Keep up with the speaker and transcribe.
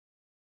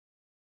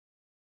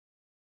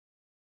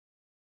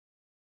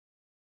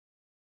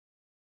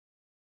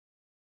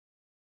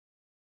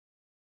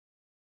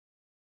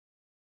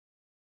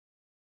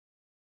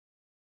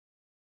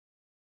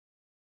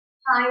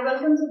Hi,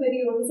 welcome to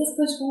video. This is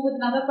Kushbu with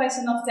another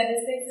question of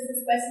statistics. This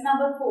is question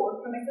number 4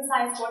 from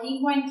exercise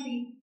 14.3,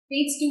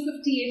 page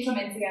 258 from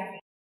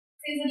NCERT.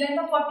 Since the length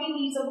of 40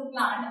 leaves of a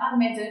plant are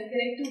measured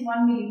correct to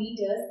 1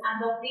 millimeters and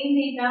the obtained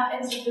data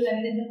is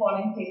represented in the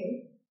following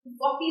table. 40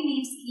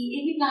 leaves की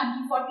एक ही plant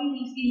की 40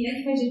 leaves की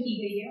length measure की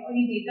गई है और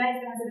ये data इस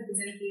तरह से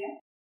represent किया है.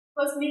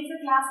 First make the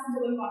class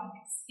interval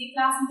context. ये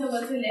class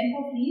interval से length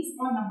of leaves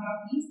और number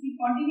of leaves की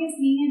continuous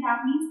नहीं है,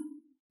 that means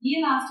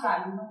ये लास्ट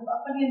वैल्यू मतलब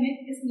अपर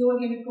लिमिट इस लोअर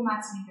लिमिट को मैच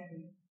नहीं कर रही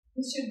है.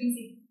 This should B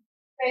C.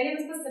 पहले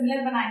उसको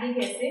सिमिलर बनाएंगे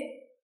कैसे.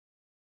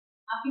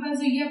 आपके पास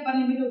जो ये अपर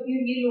लिमिट होती है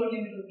ये लोअर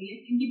लिमिट होती है,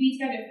 इनके बीच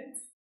का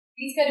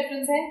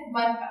डिफरेंस है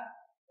 1 का.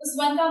 उस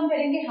 1 का हम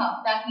करेंगे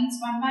हाफ, दैट मींस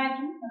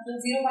 1/2 मतलब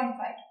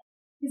 0.5.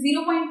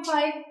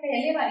 0.5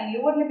 पहले वाली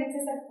लोअर लिमिट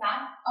से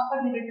सब्ट्रैक्ट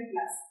अपर लिमिट में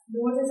प्लस,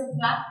 लोअर से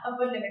सब्ट्रैक्ट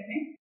अपर लिमिट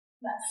में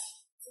प्लस.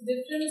 सो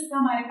डिफरेंस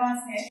का हमारे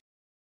पास है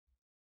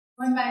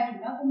 1/2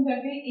 का. तुम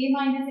करते हैं a -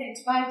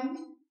 h/2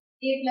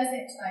 a plus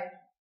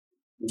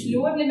h/2.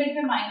 Lower limit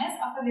में माइनस,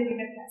 अपर लिमिट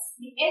में प्लस.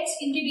 ये h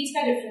इनके बीच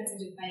का डिफरेंस है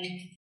जितना ये.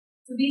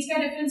 तो बीच का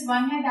डिफरेंस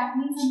 1 है, दैट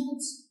मींस हम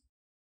कुछ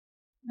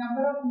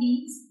number of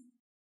leaves,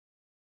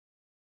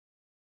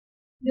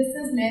 this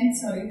is length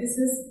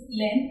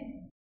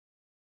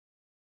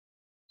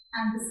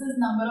and this is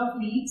number of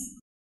leaves.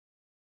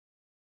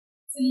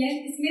 So length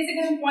इसमें से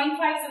अगर हम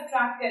 0.5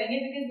 सब्ट्रैक्ट करेंगे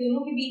बिकॉज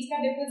दोनों के बीच का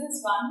डिफरेंस इज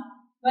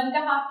 1 का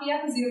हाफ किया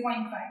तो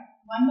 0.5.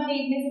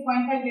 1/8 में से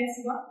 0.5 लेस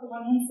हुआ तो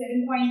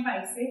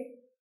 107.5 से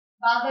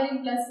बाद वाली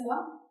प्लस हुआ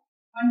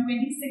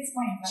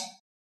 126.5.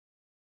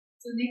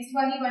 सो नेक्स्ट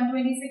वाली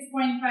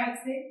 126.5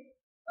 से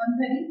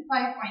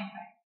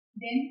 135.5,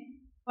 देन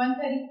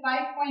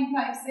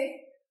 135.5 से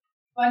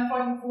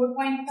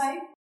 144.5,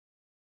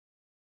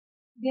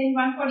 देन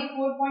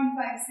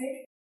 144.5 से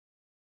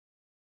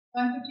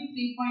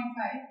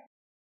 153.5,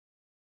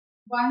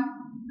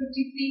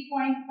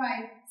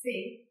 153.5 से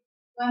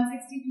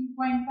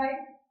 162.5,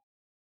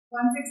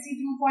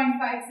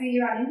 162.5 से ये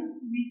वाली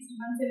नेक्स्ट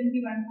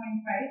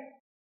 171.5,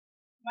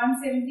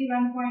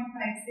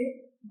 171.5 से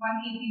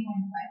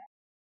 180.5.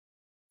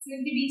 तो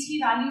इनके बीच की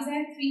वैल्यूज है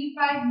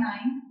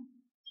 359,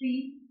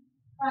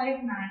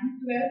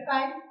 12,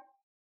 5,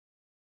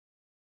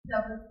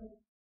 4.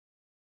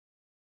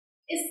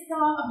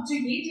 इसका अब जो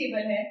ये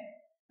टेबल है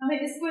हमें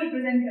इसको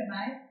रिप्रेजेंट करना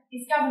है,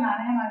 इसका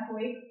बनाना है हमारे को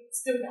एक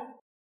हिस्टोग्राम.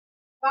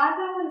 बार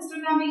बार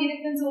हिस्टोग्राम में ये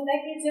डिफरेंस होता है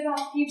कि जब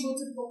आपकी वो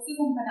जो बॉक्सेस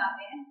हम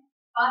बनाते हैं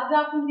बार बार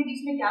आपको उनके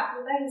बीच में गैप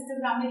होता है,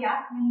 हिस्टोग्राम में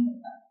गैप नहीं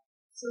होता.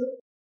 So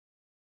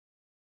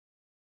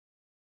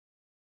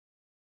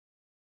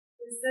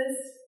this is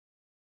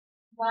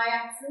y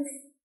axis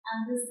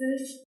and this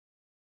is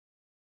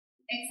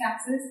x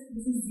axis.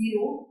 This is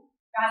 0.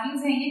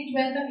 Values हैं ये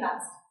 12 तक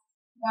लास्ट.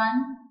 1,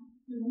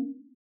 2,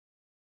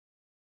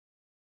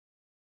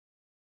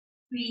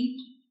 3,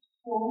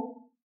 4,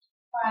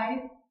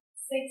 5,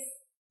 6,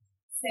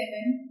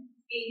 7,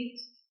 8,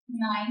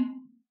 9,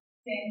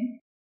 10,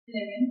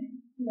 11,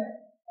 12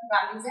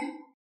 वैल्यूज हैं.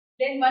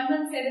 देन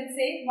 117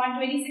 से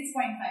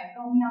 126.5 तो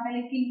हम यहाँ पे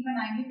लिख के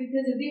बनाएंगे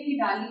बिकॉज यदि की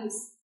वैल्यूज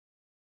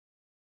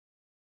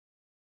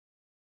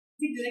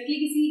डायरेक्टली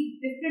किसी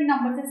डिफरेंट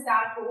नंबर से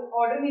स्टार्ट हो,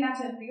 ऑर्डर में ना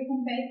चल रही हो, हम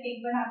पहले एक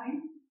बनाते हैं.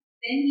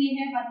 देन ये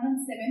है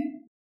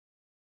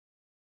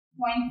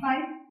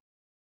 117.5,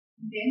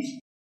 then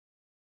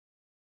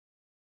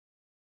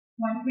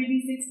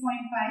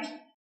 126.5,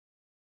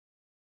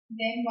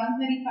 then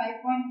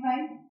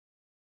 135.5,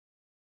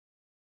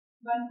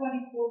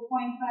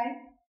 144.5,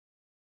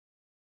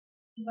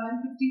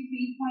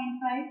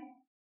 153.5,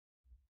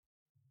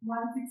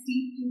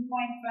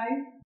 162.5,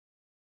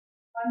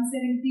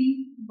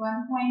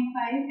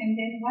 171.5 and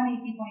then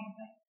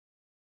 180.5.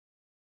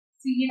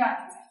 So ये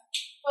वैल्यूज है.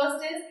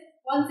 फर्स्ट इज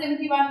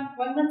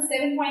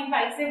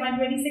 117.5 से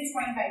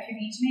 126.5 के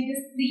बीच में इट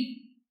इज 3.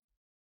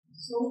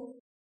 सो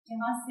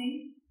यहाँ से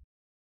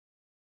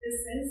दिस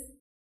इज,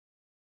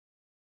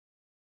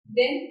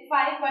 देन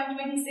 5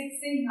 126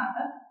 से यहाँ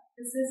तक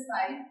दिस इज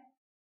 5,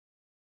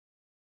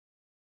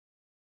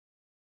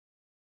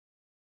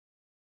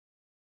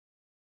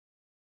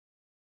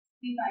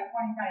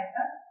 5.5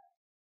 तक.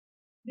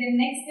 Then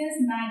next is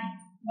 9,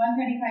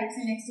 135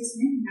 से next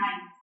इसमें 9.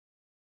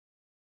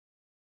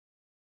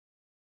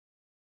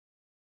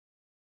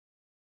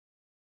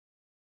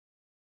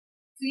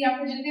 तो ये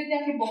आपको जितने भी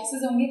आपके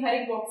बॉक्सेस होंगे हर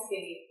एक बॉक्स के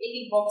लिए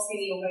एक बॉक्स के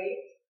लिए होगा ये.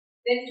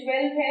 Then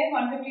 12 है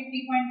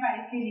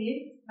 153.5 के लिए,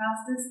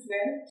 last is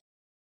 12.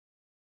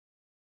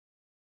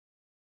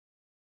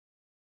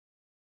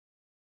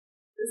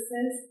 This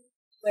is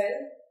 12.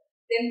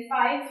 Then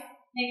 5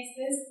 next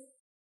is,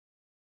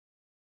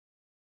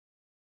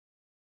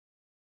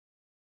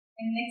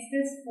 and next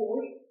is 4.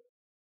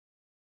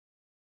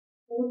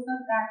 4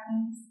 of that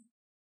means,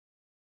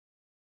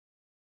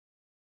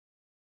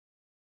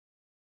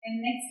 and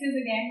next is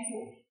again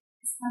 4.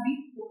 इसका भी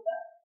 4 था.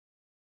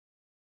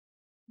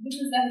 This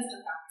is the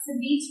histogram. So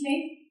बीच में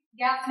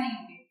गैप नहीं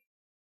होंगे.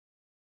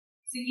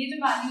 So ये जो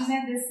वैल्यूज है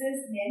this is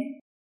length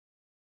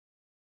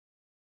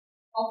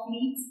of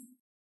leaves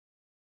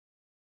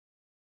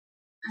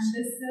and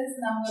this is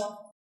number of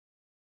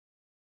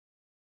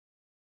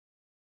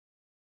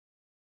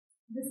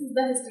This is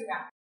the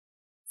histogram.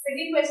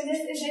 Second question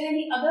is there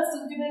any other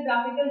suitable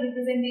graphical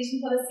representation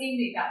for the same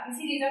data?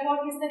 इसी data को और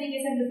किस तरीके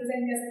से हम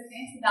रिप्रेजेंट कर सकते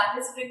हैं? So that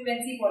is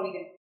frequency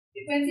polygon.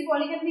 Frequency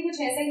polygon भी कुछ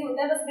ऐसा ही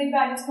होता है, बस mid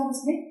values को हम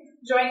उसमें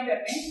ज्वाइन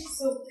करते हैं.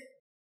 So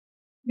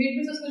mid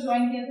में उसको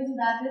ज्वाइन किया था, so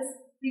that is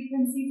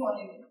frequency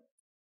polygon.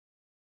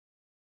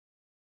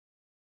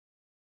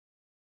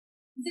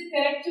 Is it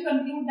correct to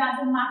conclude that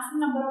the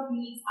maximum number of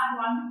leaves are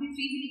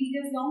 153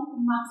 millimeters long?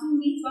 Maximum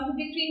leaves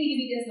 153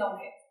 millimeters long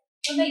है.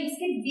 तो नहीं,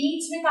 इसके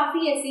बीच में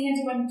काफी ऐसी हैं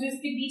जो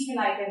इसके बीच में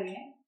लाई कर रही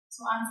हैं.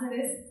 So answer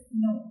is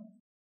no.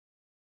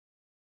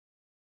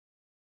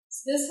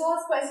 So this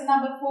was question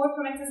number 4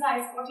 from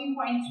exercise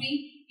 14.3.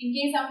 In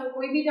case आपको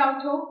कोई भी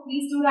doubt हो,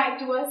 please do write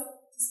to us.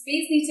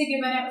 Space नीचे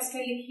given है,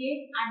 उसके लिखिए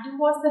and do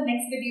watch the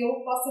next video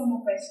for some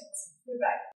more questions. Goodbye.